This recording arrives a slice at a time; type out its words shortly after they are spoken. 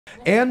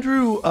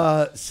Andrew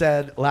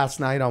said last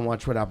night on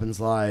Watch What Happens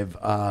Live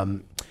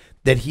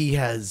that he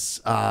has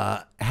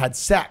had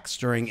sex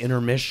during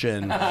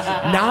intermission.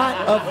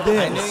 Not of this.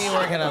 I knew you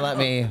weren't going to let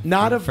me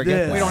Not of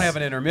forget this. We don't have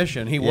an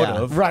intermission. He would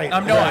have. Right. No,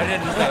 I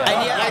didn't say that.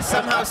 And yet I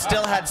somehow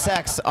still had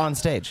sex on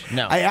stage.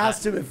 No. I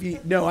asked him if he...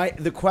 No,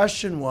 the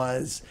question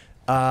was...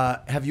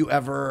 have you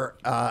ever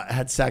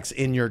had sex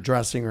in your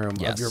dressing room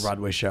of your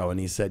Broadway show? And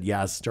he said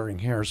yes, during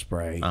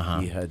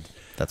Hairspray. He had.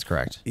 That's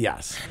correct.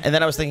 Yes. And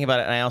then I was thinking about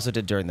it, and I also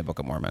did during the Book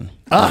of Mormon.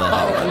 Oh,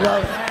 I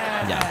love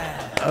it. Yeah.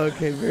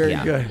 Okay, very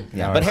good.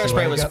 Yeah, but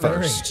Hairspray was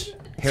first.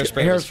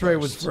 Hairspray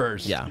was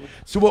first. Yeah.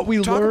 So what we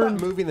Talk learned...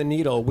 about moving the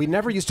needle. We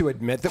never used to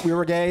admit that we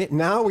were gay.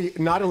 Now we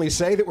not only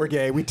say that we're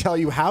gay, we tell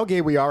you how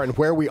gay we are and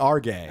where we are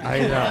gay. I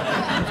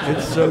know.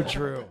 It's so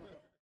true.